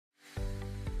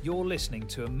You're listening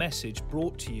to a message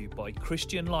brought to you by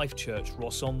Christian Life Church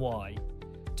Ross-On-Wye.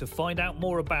 To find out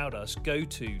more about us, go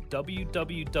to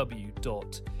www.clch.cc.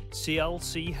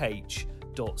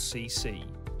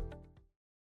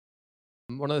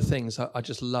 One of the things I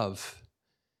just love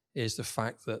is the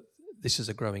fact that this is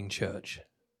a growing church.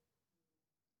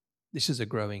 This is a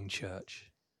growing church.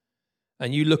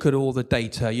 And you look at all the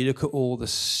data, you look at all the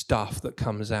stuff that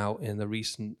comes out in the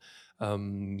recent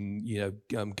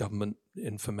government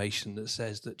information that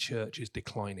says that church is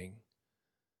declining.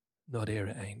 Not here,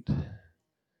 it ain't.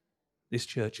 This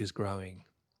church is growing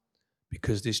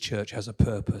because this church has a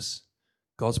purpose.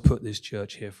 God's put this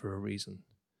church here for a reason.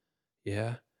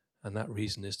 Yeah? And that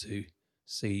reason is to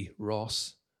see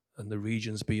Ross and the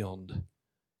regions beyond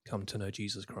come to know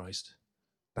Jesus Christ.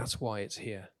 That's why it's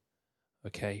here.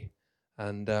 Okay?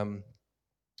 And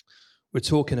we're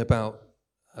talking about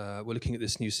we're looking at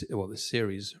this this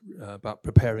series about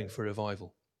preparing for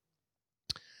revival.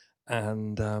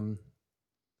 And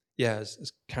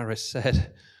as Karis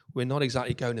said, we're not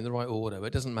exactly going in the right order, but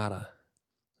it doesn't matter.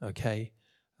 Okay,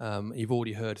 you've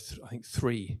already heard, I think,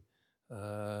 3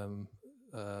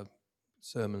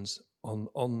 sermons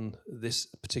on this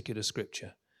particular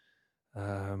scripture,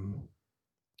 and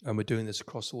we're doing this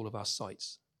across all of our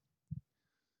sites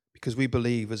because we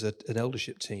believe as an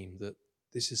eldership team that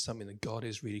this is something that God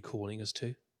is really calling us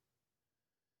to.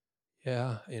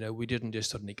 Yeah, we didn't just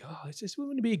suddenly go, this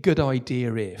wouldn't be a good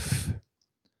idea if.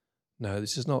 No,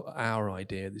 this is not our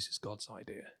idea. This is God's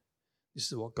idea. This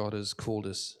is what God has called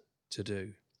us to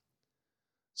do.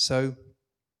 So,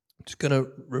 I'm just going to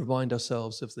remind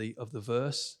ourselves of the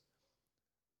verse.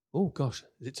 Oh gosh,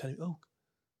 is it telling me? Oh,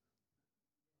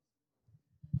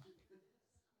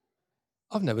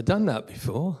 I've never done that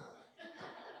before.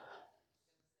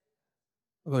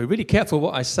 I've got to be really careful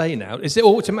what I say now. Is it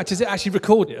automatic? Does it actually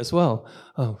record it as well?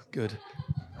 Oh, good.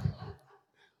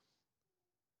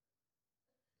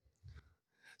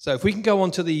 So if we can go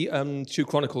on to the 2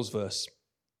 Chronicles verse.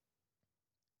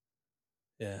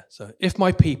 Yeah, so if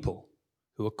my people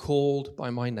who are called by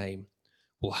my name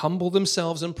will humble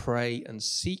themselves and pray and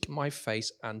seek my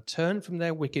face and turn from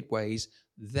their wicked ways,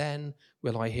 then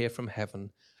will I hear from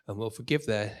heaven and will forgive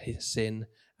their sin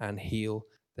and heal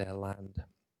their land.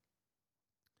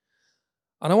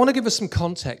 And I want to give us some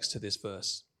context to this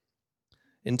verse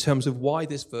in terms of why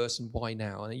this verse and why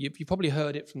now. And you've probably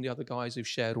heard it from the other guys who've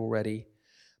shared already,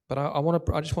 but I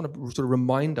just want to sort of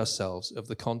remind ourselves of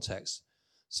the context.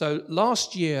 So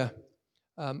last year,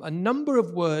 a number of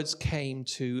words came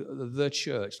to the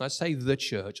church. And I say the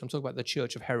church, I'm talking about the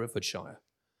church of Herefordshire.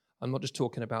 I'm not just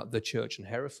talking about the church in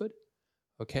Hereford.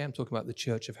 Okay, I'm talking about the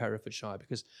church of Herefordshire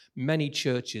because many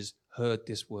churches heard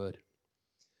this word.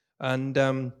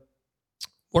 And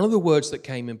one of the words that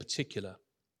came in particular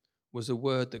was a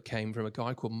word that came from a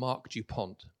guy called Mark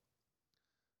Dupont.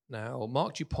 Now,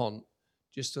 Mark Dupont,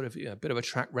 just sort of a bit of a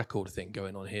track record thing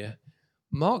going on here.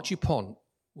 Mark Dupont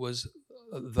was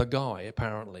the guy,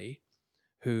 apparently,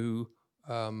 who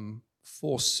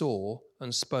foresaw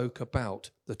and spoke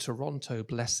about the Toronto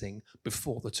blessing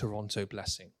before the Toronto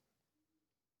blessing.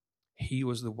 He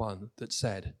was the one that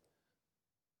said,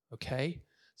 okay,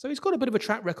 so he's got a bit of a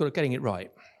track record of getting it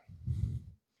right.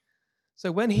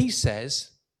 So when he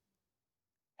says,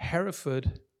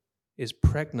 Hereford is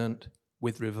pregnant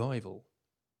with revival,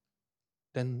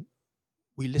 then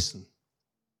we listen.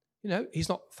 He's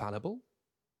not fallible,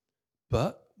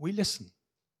 but we listen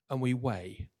and we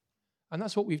weigh. And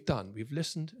that's what we've done. We've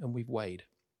listened and we've weighed.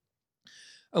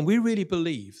 And we really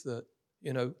believe that,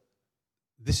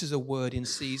 this is a word in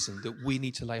season that we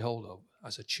need to lay hold of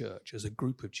as a church, as a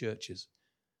group of churches.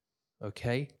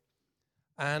 Okay?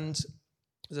 And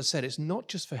as I said, it's not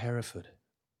just for Hereford.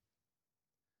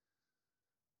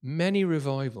 Many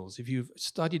revivals, if you've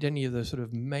studied any of the sort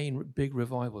of main big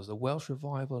revivals, the Welsh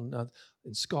revival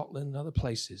in Scotland and other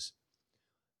places,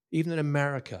 even in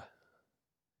America,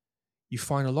 you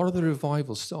find a lot of the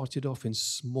revivals started off in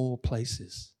small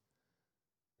places.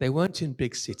 They weren't in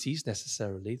big cities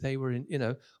necessarily. They were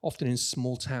in, often in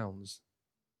small towns.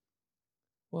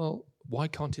 Well, why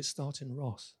can't it start in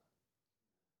Ross?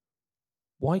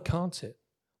 Why can't it?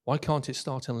 Why can't it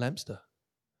start in Leominster?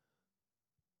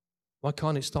 Why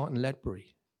can't it start in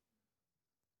Ledbury?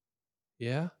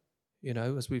 Yeah,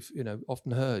 as we've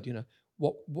often heard,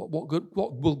 what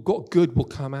good will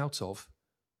come out of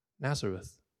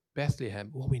Nazareth,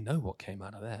 Bethlehem? Well, we know what came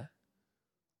out of there.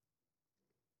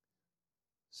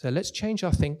 So let's change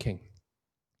our thinking.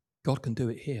 God can do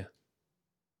it here.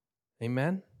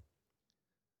 Amen?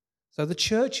 So the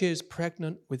church is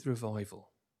pregnant with revival.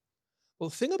 Well,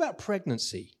 the thing about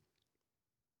pregnancy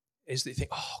is that you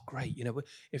think, oh, great,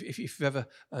 if you've ever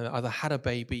either had a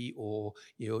baby or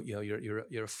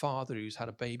you're a father who's had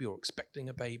a baby or expecting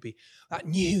a baby, that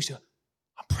news,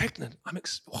 I'm pregnant,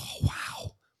 oh,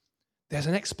 wow. There's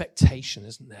an expectation,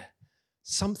 isn't there?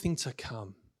 Something to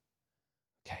come.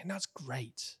 Okay, and that's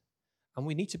great. And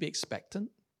we need to be expectant.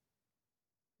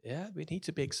 Yeah, we need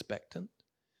to be expectant.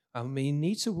 And we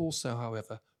need to also,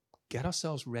 however, get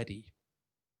ourselves ready.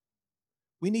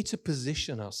 We need to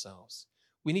position ourselves.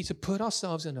 We need to put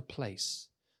ourselves in a place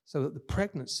so that the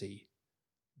pregnancy,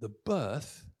 the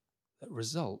birth that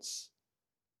results,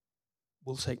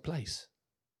 will take place.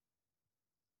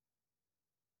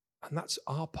 And that's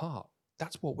our part.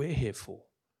 That's what we're here for.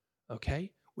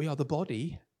 Okay? We are the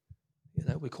body.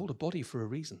 We're called a body for a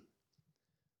reason.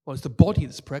 Well, it's the body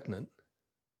that's pregnant.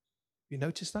 You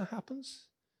notice that happens?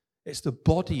 It's the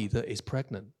body that is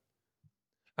pregnant.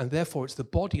 And therefore, it's the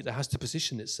body that has to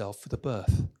position itself for the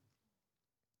birth.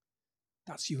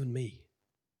 That's you and me.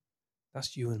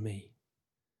 That's you and me.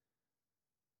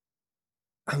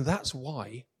 And that's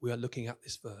why we are looking at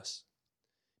this verse.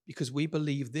 Because we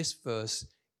believe this verse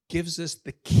gives us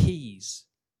the keys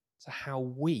to how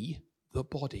we, the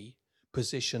body,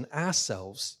 position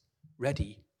ourselves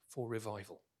ready for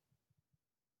revival.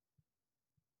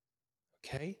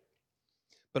 Okay?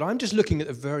 But I'm just looking at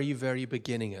the very, very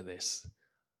beginning of this.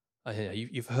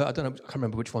 You've heard, I can't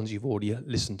remember which ones you've already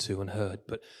listened to and heard,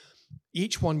 but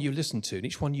each one you listen to and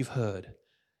each one you've heard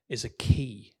is a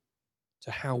key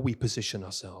to how we position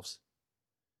ourselves.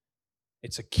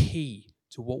 It's a key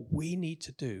to what we need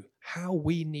to do, how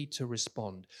we need to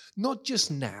respond. Not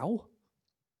just now,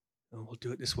 and we'll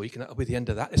do it this week, and that'll be the end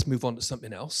of that. Let's move on to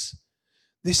something else.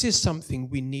 This is something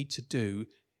we need to do.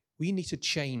 We need to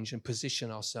change and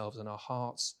position ourselves and our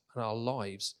hearts and our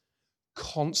lives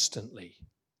constantly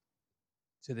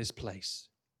to this place.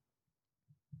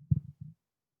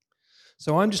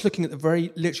 So I'm just looking at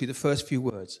literally the first few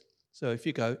words. So if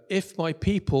you go, if my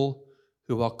people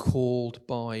who are called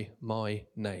by my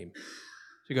name.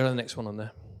 So you go to the next one on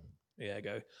there. Yeah,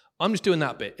 go. I'm just doing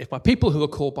that bit. If my people who are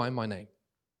called by my name.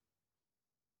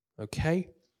 Okay?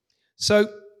 So,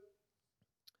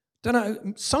 don't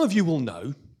know, some of you will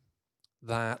know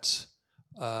that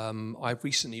I've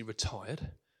recently retired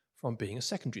from being a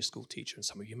secondary school teacher, and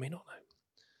some of you may not know.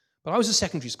 But I was a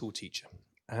secondary school teacher,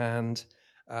 and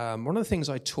one of the things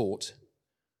I taught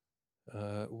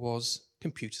was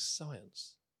computer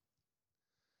science.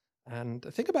 And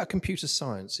the thing about computer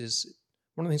science is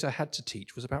one of the things I had to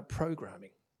teach was about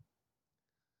programming.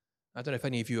 I don't know if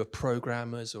any of you are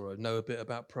programmers or know a bit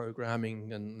about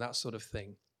programming and that sort of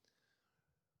thing.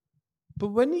 But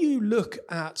when you look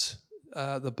at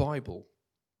the Bible,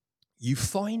 you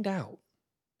find out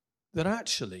that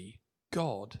actually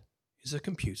God is a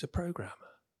computer programmer.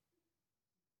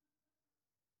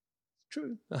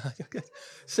 True.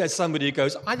 Says somebody who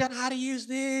goes, I don't know how to use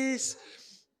this.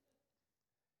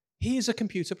 He is a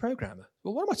computer programmer.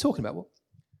 Well, what am I talking about? Well,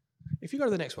 if you go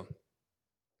to the next one.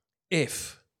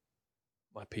 If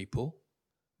my people,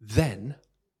 then,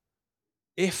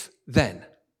 if then.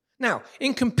 Now,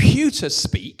 in computer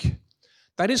speak,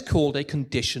 that is called a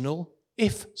conditional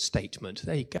if statement.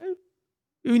 There you go.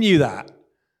 Who knew that?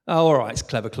 Oh, all right, it's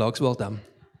clever clogs. Well done.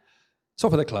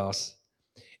 Top of the class.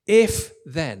 If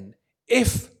then.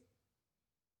 If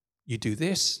you do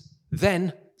this,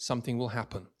 then something will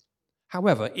happen.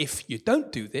 However, if you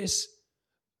don't do this,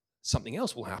 something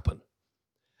else will happen.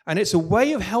 And it's a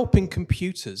way of helping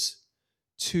computers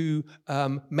to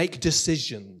make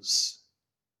decisions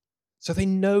so they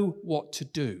know what to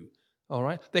do. All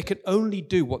right? They can only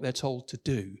do what they're told to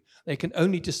do. They can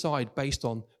only decide based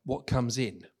on what comes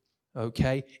in.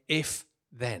 Okay? If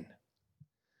then.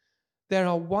 There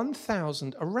are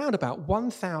around about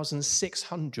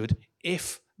 1,600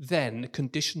 if-then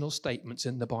conditional statements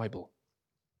in the Bible.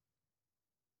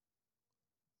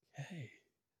 Okay.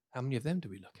 How many of them do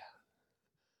we look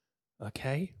at?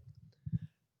 Okay.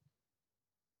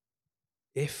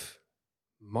 If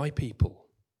my people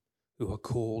who are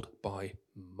called by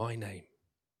my name.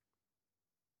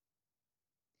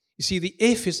 You see, the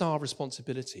if is our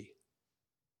responsibility.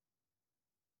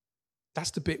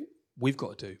 That's the bit we've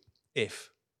got to do. If.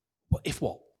 Well, if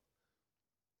what?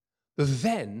 The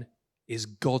then is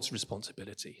God's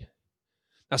responsibility.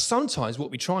 Now, sometimes what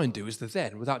we try and do is the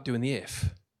then without doing the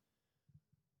if.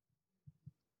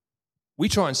 We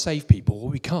try and save people,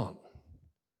 well, we can't.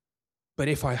 But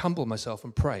if I humble myself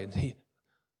and pray,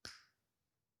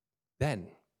 then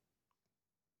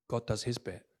God does his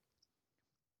bit.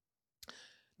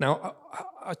 Now,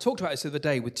 I talked about this the other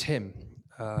day with Tim,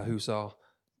 who's our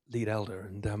lead elder,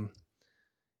 and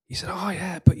he said, oh,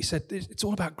 yeah, but he said, it's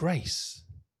all about grace.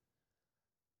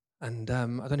 And I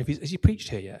don't know if has he preached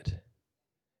here yet?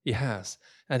 He has.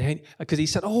 And because he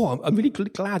said, I'm really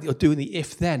glad that you're doing the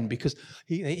if-then, because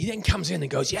he then comes in and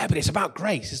goes, yeah, but it's about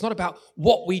grace. It's not about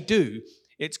what we do.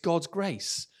 It's God's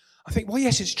grace. I think, well,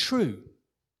 yes, it's true.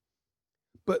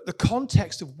 But the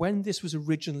context of when this was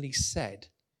originally said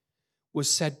was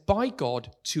said by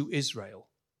God to Israel,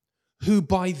 who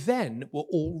by then were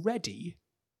already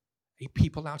a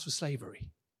people out of slavery.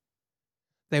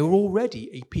 They were already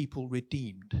a people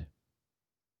redeemed.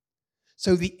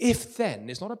 So the if-then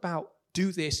is not about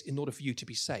do this in order for you to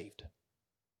be saved.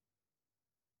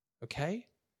 Okay?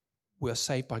 We are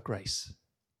saved by grace.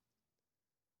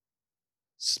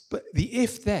 But the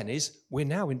if-then is we're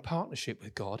now in partnership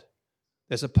with God.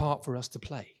 There's a part for us to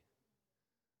play.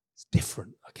 It's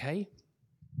different, okay?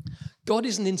 God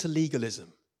isn't into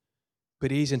legalism,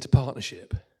 but he's into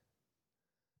partnership.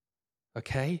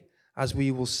 Okay? As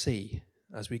we will see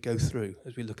as we go through,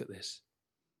 as we look at this.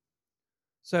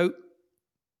 So,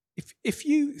 if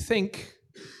you think,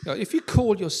 if you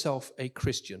call yourself a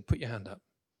Christian, put your hand up.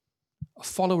 A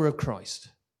follower of Christ.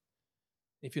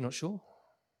 If you're not sure.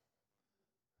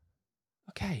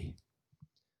 Okay.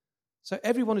 So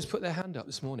everyone who's put their hand up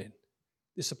this morning,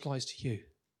 this applies to you.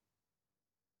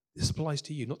 This applies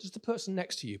to you, not just the person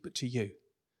next to you, but to you.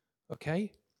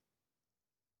 Okay?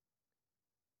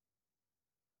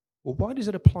 Well, why does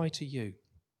it apply to you?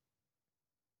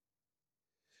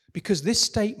 Because this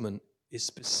statement is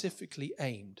specifically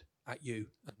aimed at you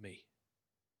and me.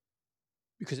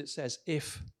 Because it says,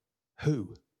 if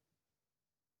who?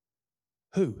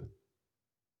 Who?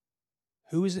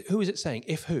 Who is it saying?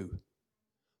 If who?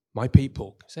 My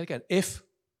people. Say it again. If.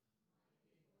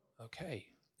 Okay.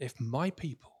 If my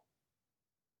people.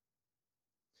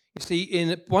 You see,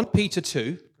 in 1 Peter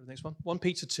 2, the next one, 1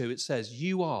 Peter 2, it says,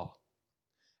 you are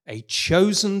a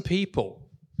chosen people.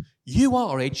 You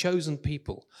are a chosen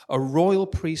people, a royal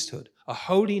priesthood, a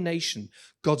holy nation,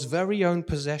 God's very own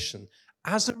possession.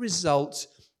 As a result,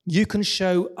 you can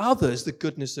show others the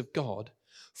goodness of God,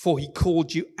 for he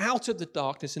called you out of the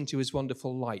darkness into his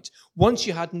wonderful light. Once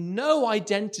you had no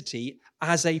identity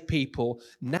as a people,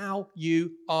 now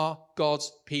you are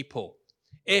God's people.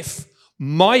 If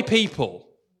my people,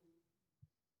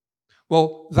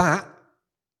 well, that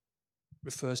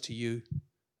refers to you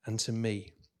and to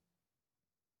me.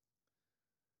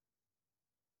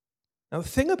 Now, the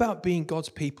thing about being God's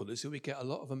people is that we get a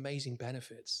lot of amazing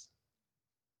benefits.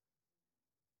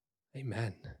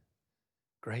 Amen.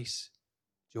 Grace,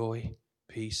 joy,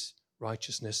 peace,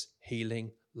 righteousness,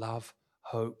 healing, love,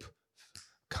 hope.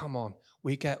 Come on.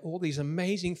 We get all these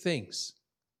amazing things.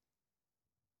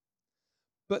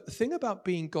 But the thing about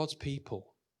being God's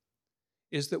people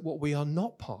is that what we are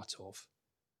not part of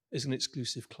is an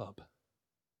exclusive club.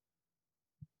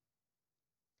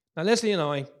 Now, Leslie and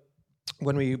I,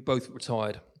 when we both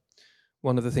retired,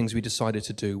 one of the things we decided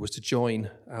to do was to join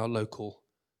our local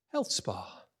health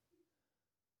spa.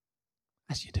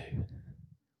 As you do.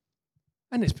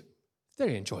 And it's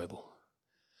very enjoyable.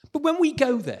 But when we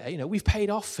go there, we've paid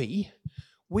our fee.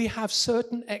 We have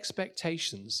certain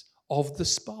expectations of the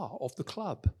spa, of the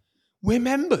club. We're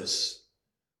members.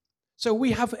 So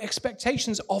we have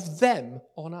expectations of them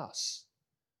on us.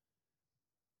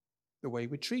 The way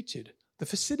we're treated, the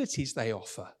facilities they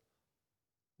offer,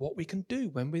 what we can do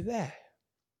when we're there.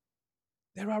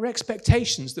 There are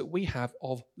expectations that we have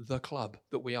of the club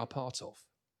that we are part of.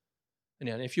 And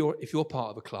if you're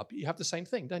part of a club, you have the same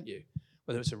thing, don't you?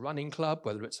 Whether it's a running club,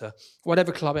 whether it's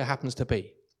whatever club it happens to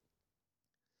be.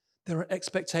 There are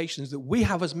expectations that we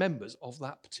have as members of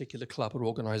that particular club or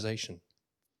organization.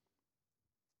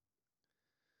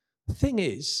 The thing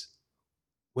is,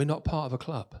 we're not part of a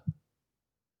club.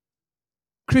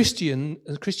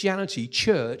 Christianity,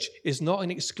 church, is not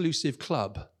an exclusive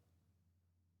club.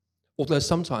 Although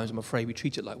sometimes, I'm afraid, we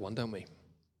treat it like one, don't we?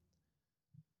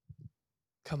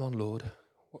 Come on, Lord.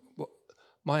 What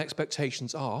my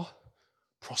expectations are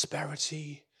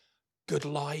prosperity, good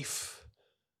life,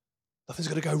 nothing's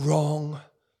going to go wrong.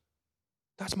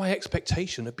 That's my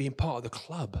expectation of being part of the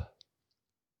club.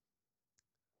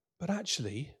 But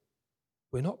actually,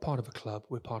 we're not part of a club,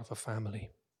 we're part of a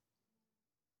family.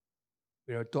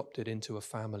 We're adopted into a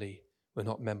family. We're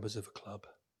not members of a club.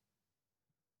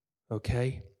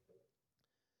 Okay?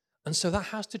 And so that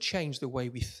has to change the way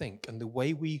we think and the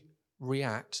way we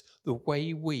react, the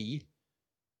way we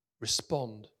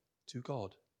respond to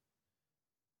God.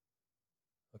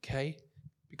 Okay?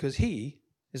 Because he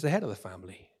is the head of the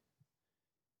family.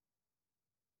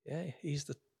 Yeah,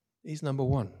 he's number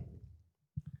one.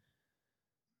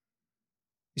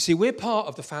 You see, we're part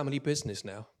of the family business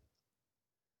now.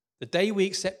 The day we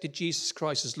accepted Jesus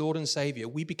Christ as Lord and Savior,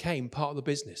 we became part of the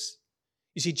business.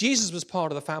 You see, Jesus was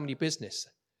part of the family business.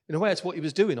 In a way, that's what he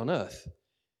was doing on earth.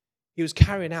 He was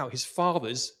carrying out his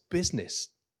Father's business.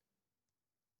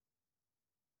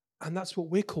 And that's what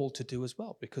we're called to do as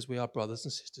well, because we are brothers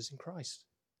and sisters in Christ.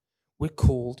 We're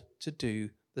called to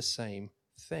do the same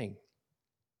thing.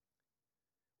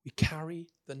 We carry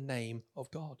the name of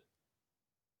God.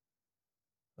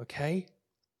 Okay?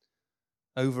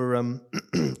 Over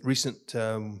recent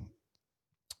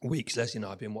weeks, Leslie and I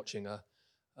have been watching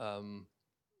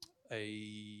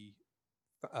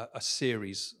a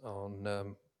series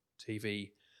on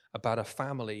TV about a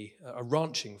family, a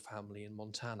ranching family in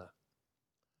Montana.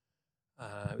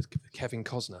 It was Kevin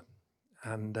Costner,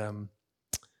 and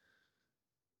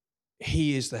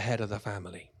he is the head of the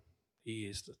family.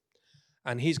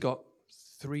 And he's got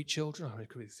 3 children. I mean,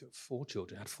 4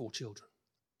 children. Had 4 children.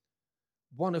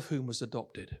 One of whom was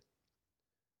adopted.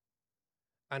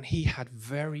 And he had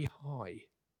very high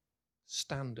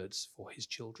standards for his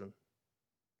children.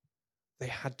 They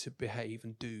had to behave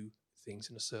and do things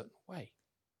in a certain way.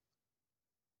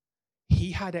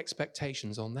 He had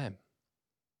expectations on them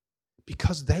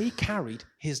because they carried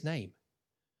his name.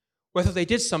 Whether they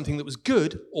did something that was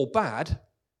good or bad,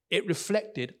 it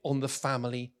reflected on the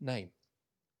family name.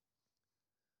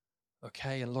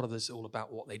 Okay, and a lot of this is all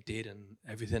about what they did and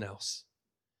everything else.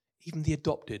 Even the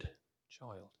adopted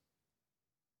child.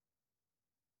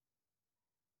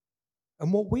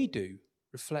 And what we do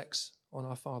reflects on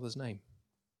our Father's name.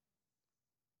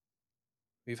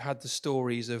 We've had the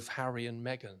stories of Harry and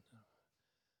Meghan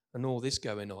and all this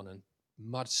going on and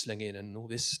mudslinging and all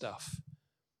this stuff.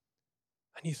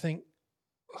 And you think,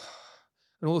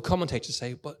 and all the commentators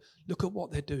say, but look at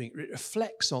what they're doing. It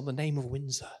reflects on the name of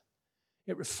Windsor.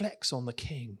 It reflects on the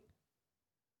King.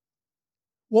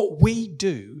 What we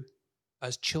do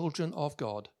as children of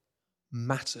God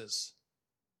matters.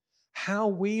 How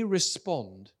we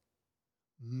respond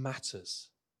matters.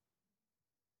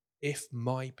 If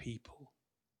my people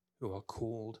who are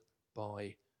called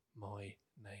by my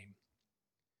name.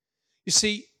 You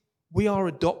see, we are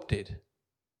adopted,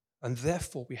 and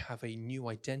therefore we have a new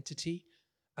identity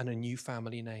and a new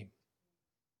family name.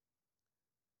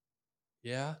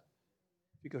 Yeah?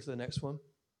 If you go to the next one.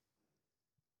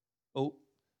 Oh,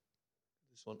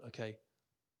 this one, okay.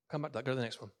 Come back to that, go to the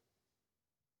next one.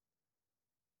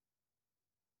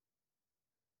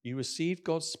 You received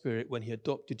God's Spirit when he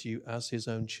adopted you as his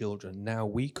own children. Now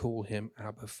we call him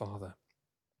Abba Father.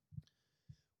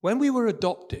 When we were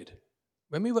adopted,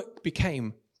 when we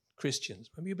became Christians,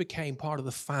 when we became part of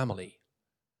the family,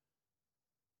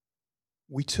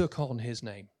 we took on his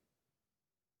name.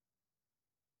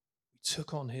 We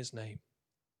took on his name.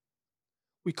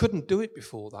 We couldn't do it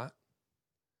before that.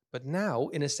 But now,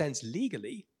 in a sense,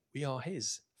 legally, we are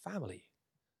his family.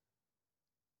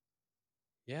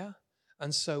 Yeah?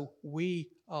 And so we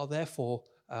are therefore,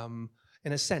 in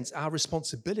a sense, our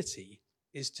responsibility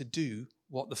is to do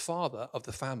what the father of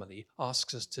the family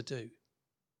asks us to do.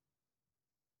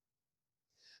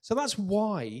 So that's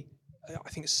why I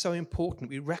think it's so important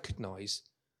we recognize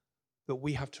that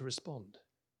we have to respond.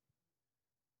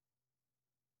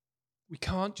 We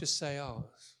can't just say, oh,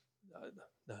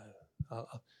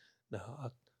 no,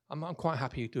 I'm quite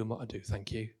happy doing what I do,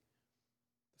 thank you.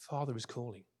 The Father is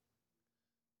calling.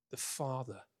 The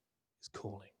Father is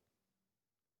calling.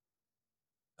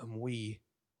 And we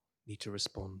need to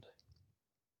respond.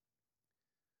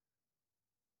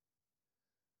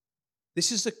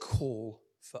 This is a call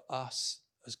for us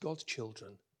as God's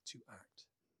children to act.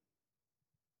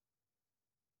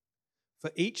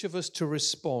 For each of us to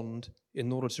respond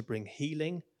in order to bring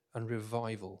healing and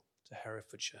revival to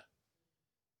Herefordshire.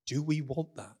 Do we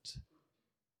want that?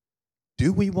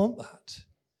 Do we want that?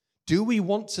 Do we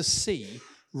want to see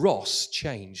Ross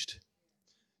changed?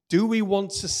 Do we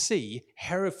want to see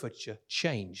Herefordshire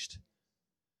changed?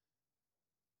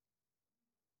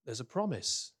 There's a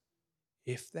promise,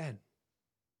 if then.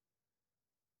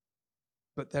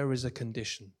 But there is a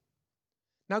condition.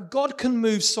 Now, God can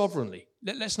move sovereignly.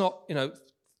 Let's not,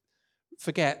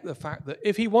 forget the fact that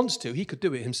if he wants to, he could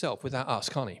do it himself without us,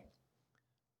 can't he?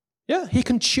 Yeah, he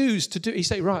can choose to do it. He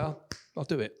say, right, I'll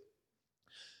do it.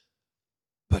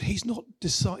 But he's not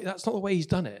decided. That's not the way he's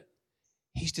done it.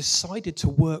 He's decided to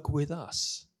work with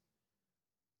us.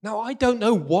 Now, I don't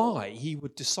know why he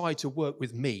would decide to work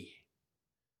with me.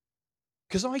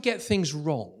 Because I get things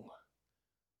wrong.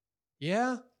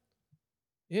 Yeah?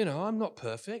 I'm not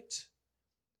perfect.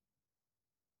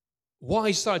 Why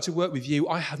he decided to work with you,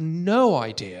 I have no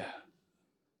idea.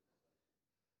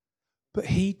 But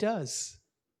he does.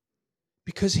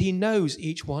 Because he knows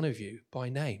each one of you by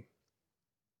name.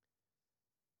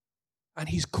 And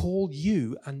he's called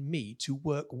you and me to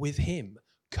work with him,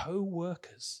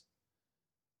 co-workers,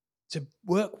 to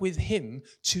work with him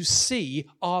to see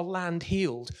our land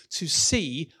healed, to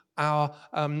see our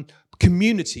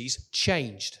communities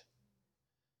changed.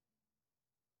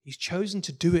 He's chosen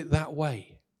to do it that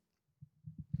way.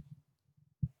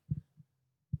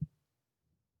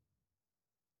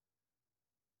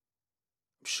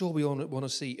 I'm sure we want to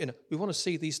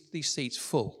see these seats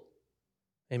full.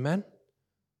 Amen?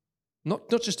 Not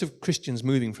just of Christians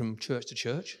moving from church to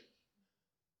church,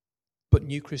 but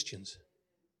new Christians.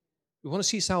 We want to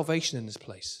see salvation in this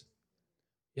place.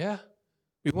 Yeah?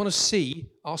 We want to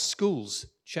see our schools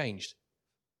changed.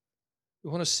 We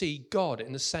want to see God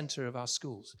in the center of our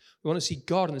schools. We want to see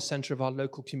God in the center of our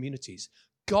local communities.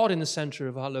 God in the center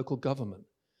of our local government.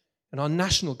 And our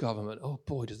national government, oh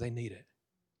boy, do they need it.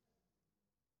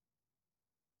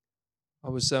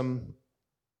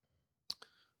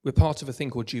 We're part of a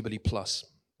thing called Jubilee Plus,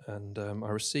 and I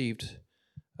received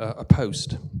a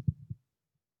post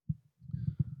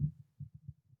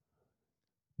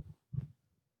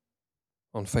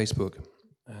on Facebook,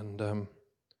 and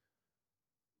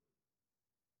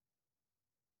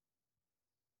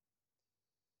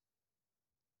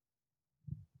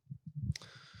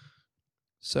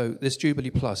so this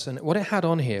Jubilee Plus, and what it had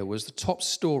on here was the top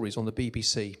stories on the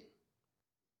BBC.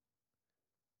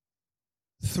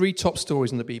 3 top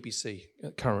stories on the BBC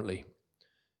currently.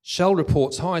 Shell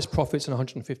reports highest profits in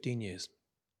 115 years.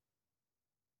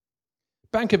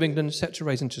 Bank of England set to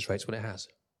raise interest rates when it has.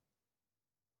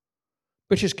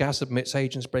 British Gas admits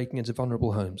agents breaking into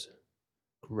vulnerable homes.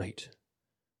 Great.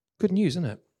 Good news, isn't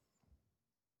it?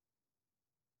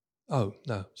 Oh,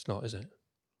 no, it's not, is it?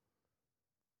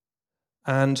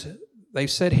 And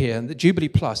they've said here that Jubilee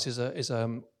Plus is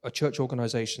a church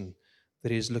organisation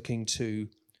that is looking to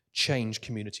change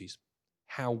communities,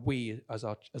 how we as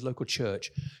local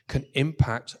church can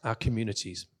impact our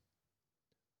communities,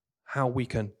 how we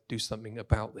can do something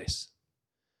about this.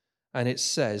 And it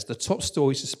says the top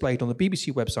stories displayed on the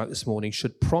BBC website this morning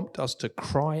should prompt us to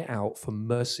cry out for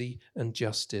mercy and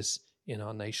justice in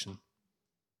our nation.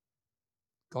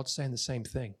 God's saying the same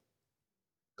thing.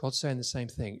 God's saying the same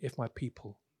thing. If my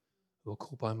people who are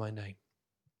called by my name.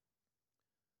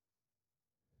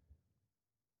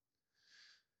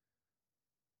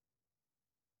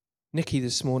 Nikki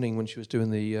this morning, when she was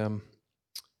doing the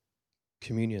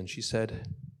communion, she said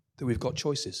that we've got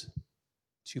choices,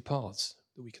 2 paths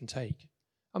that we can take.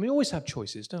 And we always have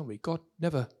choices, don't we? God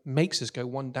never makes us go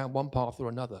down one path or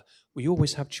another. We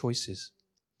always have choices.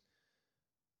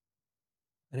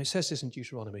 And it says this in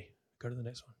Deuteronomy. Go to the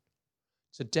next one.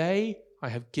 Today I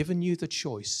have given you the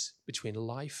choice between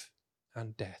life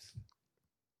and death.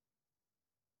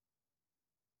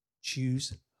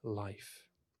 Choose life.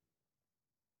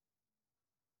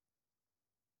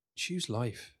 Choose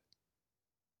life.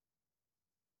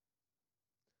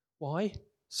 Why?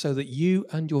 So that you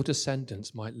and your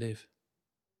descendants might live.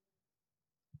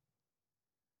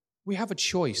 We have a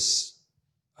choice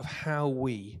of how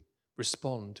we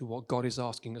respond to what God is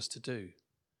asking us to do.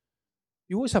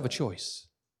 You always have a choice.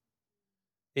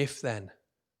 If then.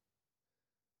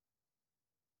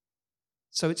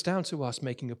 So it's down to us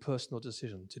making a personal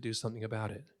decision to do something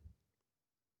about it.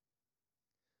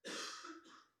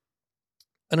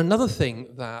 And another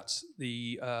thing that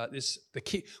we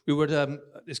were at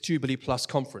this Jubilee Plus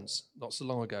conference not so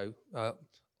long ago,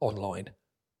 online,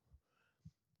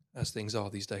 as things are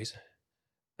these days.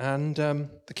 And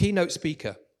the keynote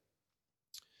speaker,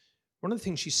 one of the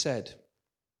things she said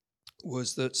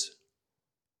was that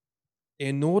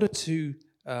in order to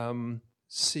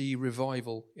see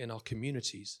revival in our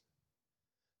communities,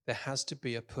 there has to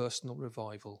be a personal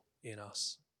revival in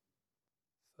us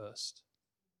first.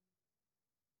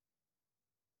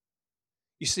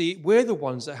 You see, we're the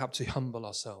ones that have to humble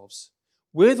ourselves.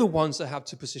 We're the ones that have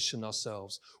to position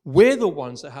ourselves. We're the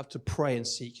ones that have to pray and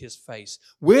seek his face.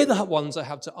 We're the ones that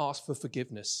have to ask for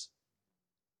forgiveness.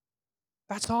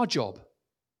 That's our job.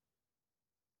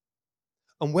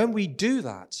 And when we do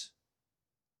that,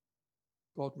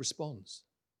 God responds.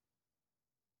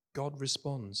 God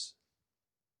responds.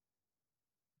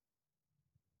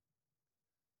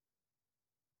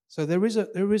 So there is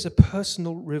a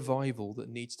personal revival that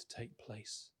needs to take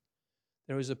place.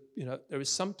 There is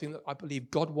something that I believe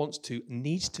God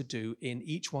needs to do in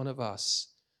each one of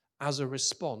us as a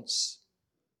response.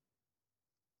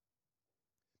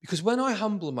 Because when I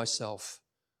humble myself,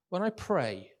 when I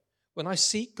pray, when I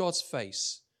seek God's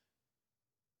face,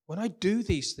 when I do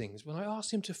these things, when I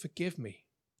ask him to forgive me,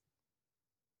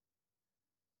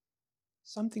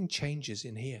 something changes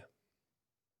in here.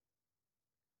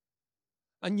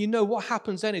 And you know what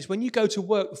happens then is when you go to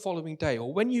work the following day,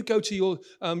 or when you go to your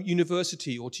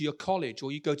university or to your college,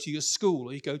 or you go to your school,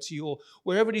 or you go to your,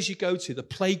 wherever it is you go to, the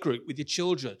playgroup with your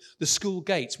children, the school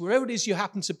gates, wherever it is you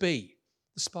happen to be,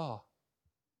 the spa.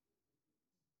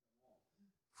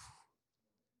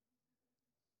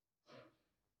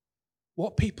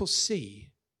 What people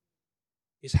see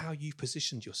is how you've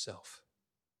positioned yourself.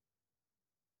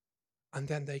 And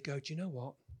then they go, do you know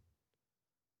what?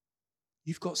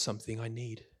 You've got something I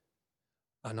need.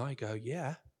 And I go,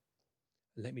 yeah.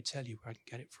 Let me tell you where I can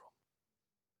get it from.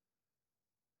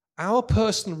 Our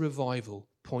personal revival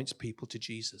points people to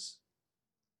Jesus.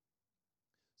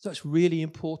 So it's really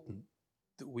important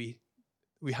that we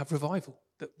have revival,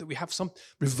 that we have some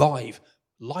revive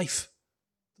life,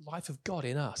 the life of God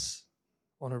in us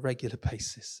on a regular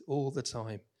basis, all the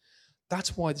time.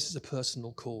 That's why this is a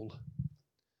personal call.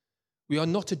 We are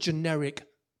not a generic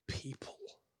people.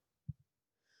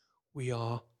 We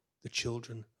are the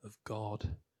children of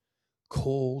God,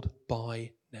 called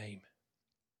by name.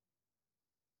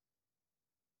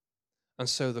 And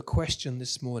so the question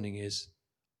this morning is,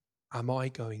 am I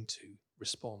going to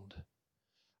respond?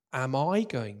 Am I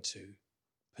going to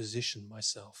position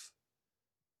myself?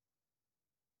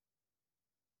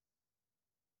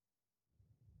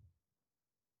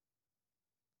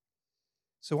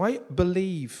 So I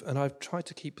believe, and I've tried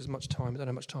to keep as much time, I don't know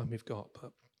how much time we've got,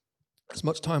 but as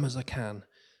much time as I can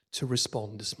to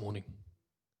respond this morning.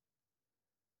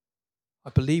 I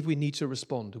believe we need to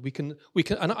respond. We can,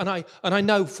 and I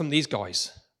know from these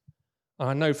guys, and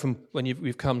I know from when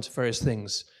we've come to various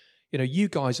things, you know, you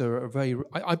guys are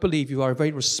I believe you are a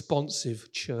very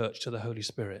responsive church to the Holy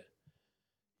Spirit.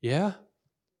 Yeah?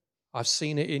 I've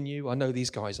seen it in you. I know these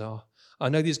guys are. I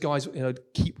know these guys, you know,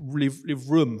 leave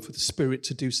room for the Spirit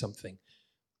to do something.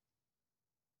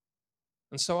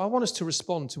 And so I want us to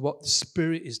respond to what the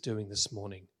Spirit is doing this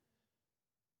morning.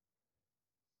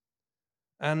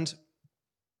 And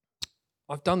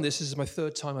I've done this. This is my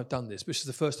third time I've done this, which is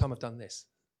the first time I've done this.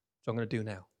 So I'm going to do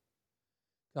now.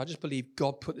 I just believe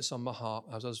God put this on my heart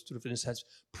as I was sort of, in a sense,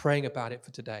 praying about it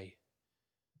for today.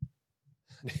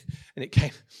 And it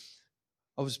came,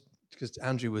 because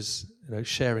Andrew was, you know,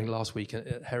 sharing last week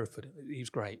at Hereford. He was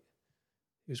great.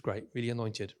 He was great, really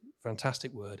anointed,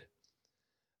 fantastic word.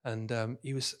 And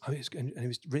he was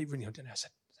really, really, I said,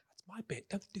 that's my bit.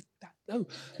 Don't do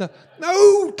that.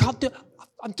 No, can't do it.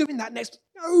 I'm doing that next.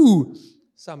 No.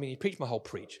 So, I mean, he preached my whole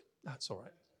preach. That's all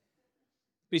right.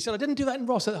 But he said, I didn't do that in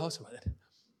Ross. I said,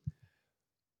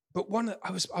 but and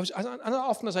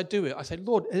often as I do it, I say,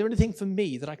 Lord, is there anything for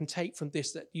me that I can take from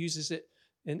this that uses it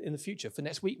in the future, for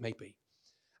next week maybe?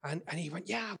 And he went,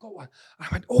 yeah, I've got one. And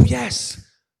I went, oh, yes.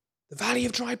 The Valley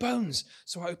of Dry Bones.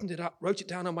 So I opened it up, wrote it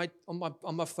down on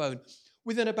my phone.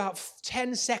 Within about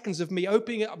 10 seconds of me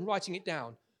opening it up and writing it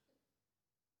down.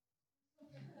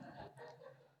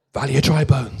 Valley of Dry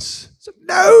Bones. So,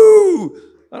 no!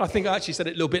 And I think I actually said it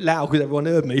a little bit loud because everyone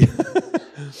heard me.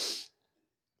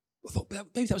 I thought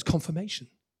maybe that was confirmation.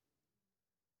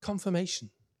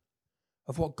 Confirmation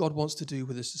of what God wants to do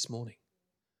with us this morning.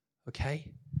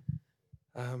 Okay?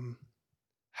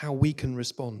 How we can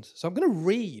respond. So I'm going to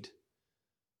read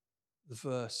the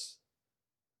verse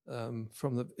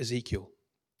from Ezekiel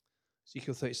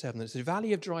 37. It's the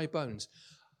Valley of Dry Bones.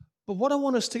 But what I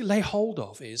want us to lay hold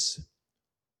of is,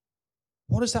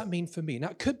 what does that mean for me? Now,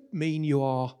 it could mean you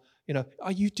are, you know,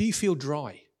 do you feel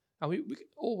dry? I mean, we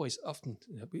always, often,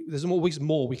 you know, there's always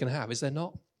more we can have, is there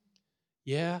not?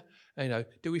 Yeah? You know,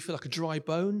 do we feel like a dry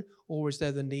bone, or is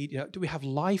there the need, you know, do we have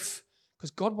life?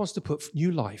 Because God wants to put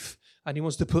new life, and he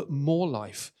wants to put more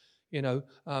life. You know,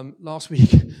 last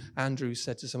week, Andrew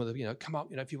said to some of the, you know, come up,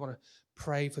 you know, if you want to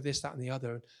pray for this, that, and the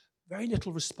other. And very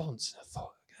little response. I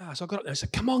thought, yeah. So I got up there and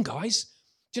said, come on, guys.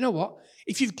 Do you know what?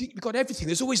 If you've got everything,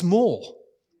 there's always more.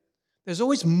 There's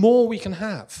always more we can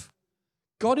have.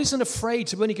 God isn't afraid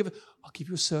to only I'll give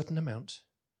you a certain amount.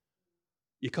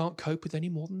 You can't cope with any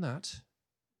more than that.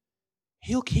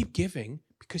 He'll keep giving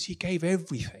because he gave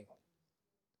everything.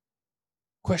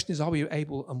 Question is, are we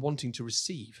able and wanting to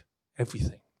receive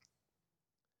everything?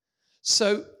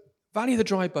 So, Valley of the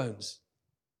Dry Bones,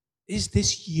 is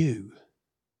this you?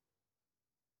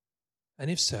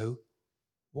 And if so,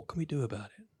 what can we do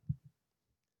about it?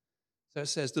 So it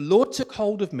says, the Lord took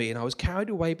hold of me, and I was carried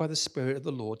away by the Spirit of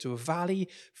the Lord to a valley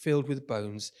filled with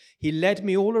bones. He led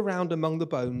me all around among the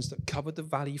bones that covered the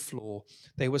valley floor.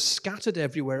 They were scattered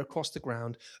everywhere across the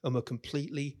ground and were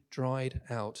completely dried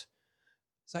out.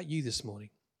 Is that you this morning?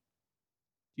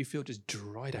 Do you feel just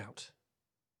dried out?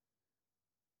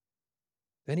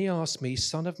 Then he asked me,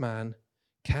 Son of man,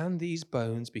 can these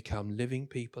bones become living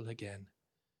people again?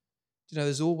 Do you know,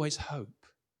 there's always hope.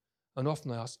 And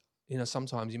often I ask,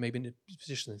 sometimes you may be in a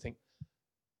position and think,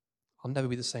 I'll never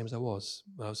be the same as I was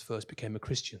when I first became a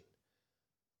Christian.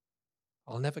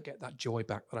 I'll never get that joy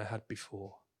back that I had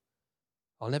before.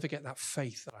 I'll never get that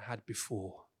faith that I had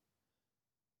before.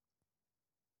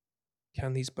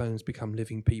 Can these bones become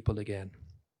living people again?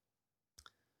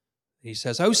 He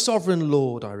says, "O sovereign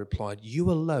Lord," I replied, "you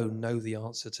alone know the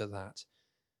answer to that."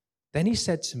 Then he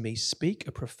said to me, "Speak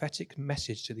a prophetic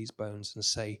message to these bones and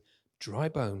say, 'Dry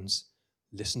bones,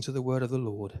 listen to the word of the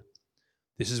Lord.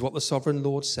 This is what the sovereign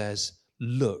Lord says.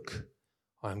 Look,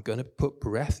 I am going to put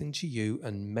breath into you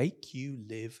and make you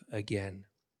live again.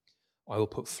 I will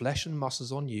put flesh and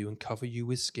muscles on you and cover you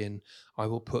with skin. I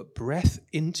will put breath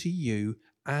into you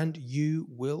and you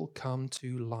will come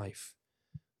to life.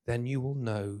 Then you will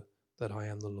know that I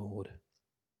am the Lord.'"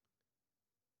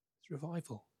 It's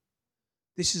revival.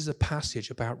 This is a passage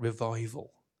about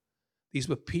revival. These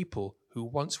were people who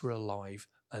once were alive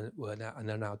and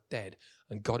are now dead,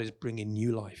 and God is bringing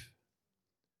new life.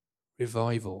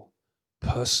 Revival,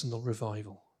 personal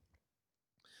revival.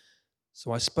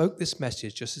 So I spoke this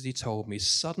message just as he told me.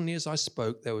 Suddenly as I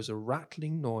spoke, there was a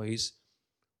rattling noise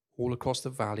all across the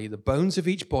valley. The bones of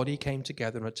each body came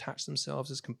together and attached themselves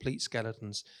as complete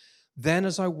skeletons. Then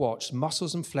as I watched,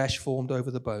 muscles and flesh formed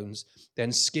over the bones.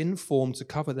 Then skin formed to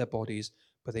cover their bodies,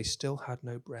 but they still had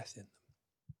no breath in them.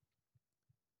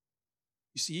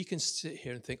 You see, you can sit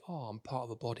here and think, I'm part of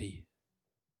a body.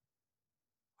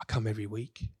 I come every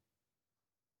week.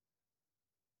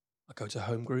 I go to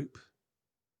home group.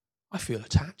 I feel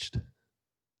attached.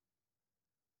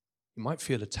 You might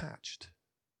feel attached,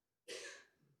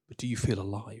 but do you feel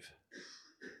alive?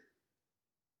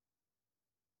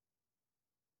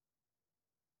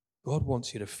 God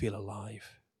wants you to feel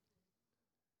alive.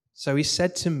 So he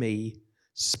said to me,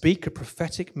 "Speak a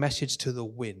prophetic message to the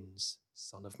winds,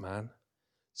 Son of Man.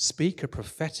 Speak a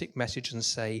prophetic message and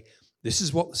say, 'This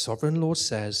is what the sovereign Lord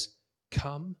says.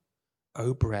 Come,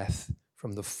 O breath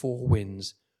from the four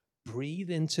winds. Breathe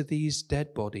into these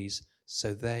dead bodies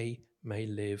so they may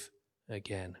live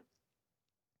again.'"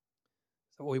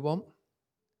 Is that what we want?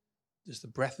 Just the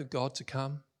breath of God to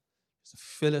come, just to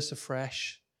fill us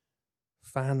afresh,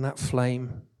 fan that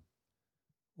flame,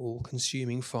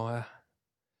 all-consuming fire.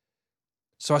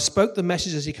 So I spoke the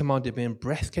message as he commanded me, and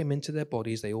breath came into their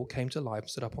bodies. They all came to life and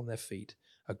stood up on their feet,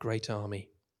 a great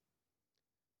army.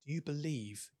 Do you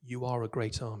believe you are a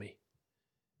great army?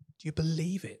 Do you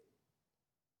believe it?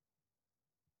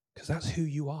 Because that's who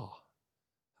you are.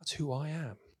 That's who I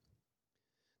am.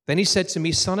 Then he said to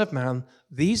me, "Son of man,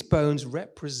 these bones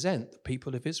represent the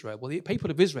people of Israel." Well, the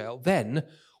people of Israel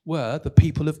then were the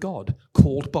people of God,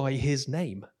 called by his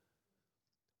name.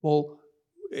 Well,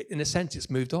 in a sense, it's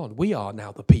moved on. We are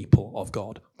now the people of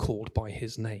God, called by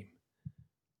his name.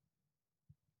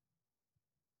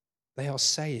 They are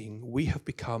saying, we have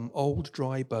become old,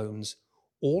 dry bones.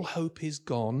 All hope is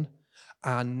gone.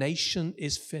 Our nation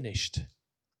is finished.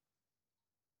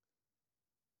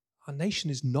 Our nation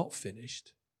is not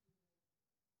finished.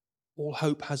 All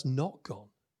hope has not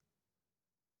gone.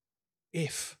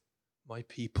 If my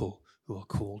people who are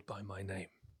called by my name.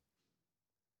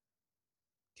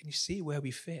 Can you see where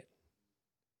we fit?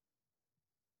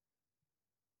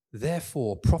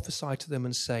 Therefore, prophesy to them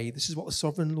and say, "This is what the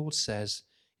sovereign Lord says.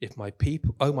 If my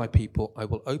people, O my people, I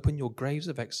will open your graves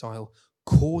of exile,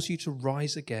 cause you to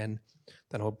rise again,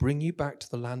 then I'll bring you back to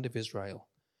the land of Israel.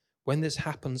 When this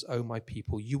happens, O my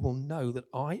people, you will know that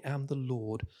I am the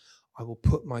Lord. I will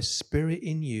put my spirit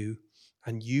in you,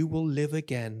 and you will live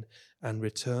again and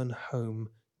return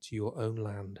home to your own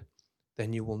land.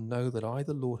 Then you will know that I,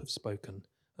 the Lord, have spoken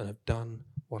and have done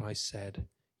what I said.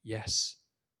 Yes,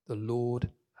 the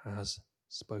Lord has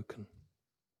spoken."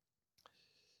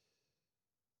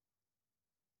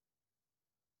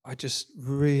 I just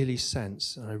really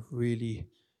sense and I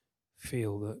really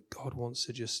feel that God wants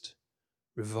to just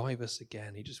revive us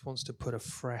again. He just wants to put a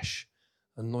fresh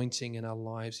anointing in our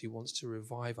lives. He wants to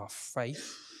revive our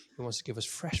faith. He wants to give us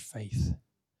fresh faith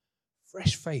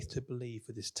to believe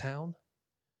for this town,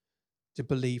 to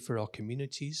believe for our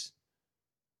communities,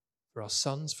 for our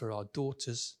sons, for our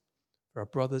daughters, for our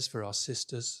brothers, for our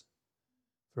sisters,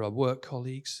 for our work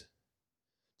colleagues,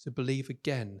 to believe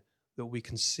again that we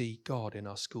can see God in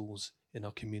our schools, in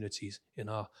our communities, in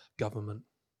our government.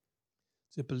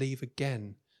 To believe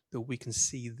again that we can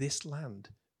see this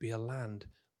land be a land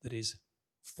that is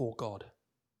for God.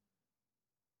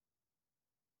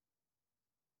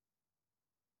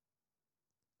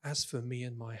 As for me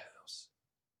and my house,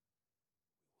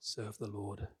 serve the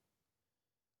Lord.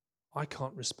 I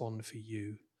can't respond for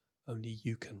you. Only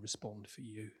you can respond for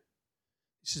you.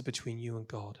 This is between you and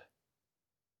God.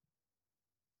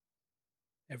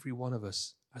 every one of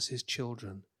us, as his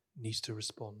children, needs to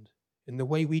respond in the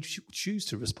way we choose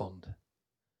to respond.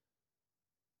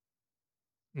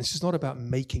 And this is not about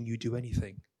making you do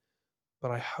anything,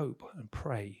 but I hope and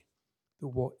pray that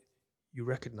what you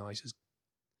recognize as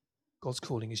God's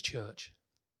calling his church,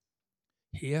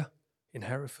 here in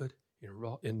Hereford,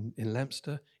 in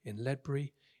Leominster, in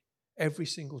Ledbury, every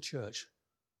single church,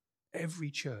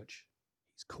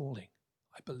 he's calling,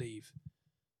 I believe,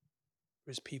 for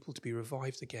his people to be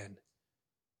revived again,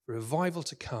 for revival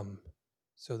to come,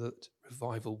 so that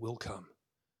revival will come.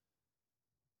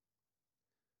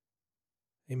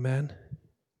 Amen.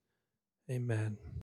 Amen.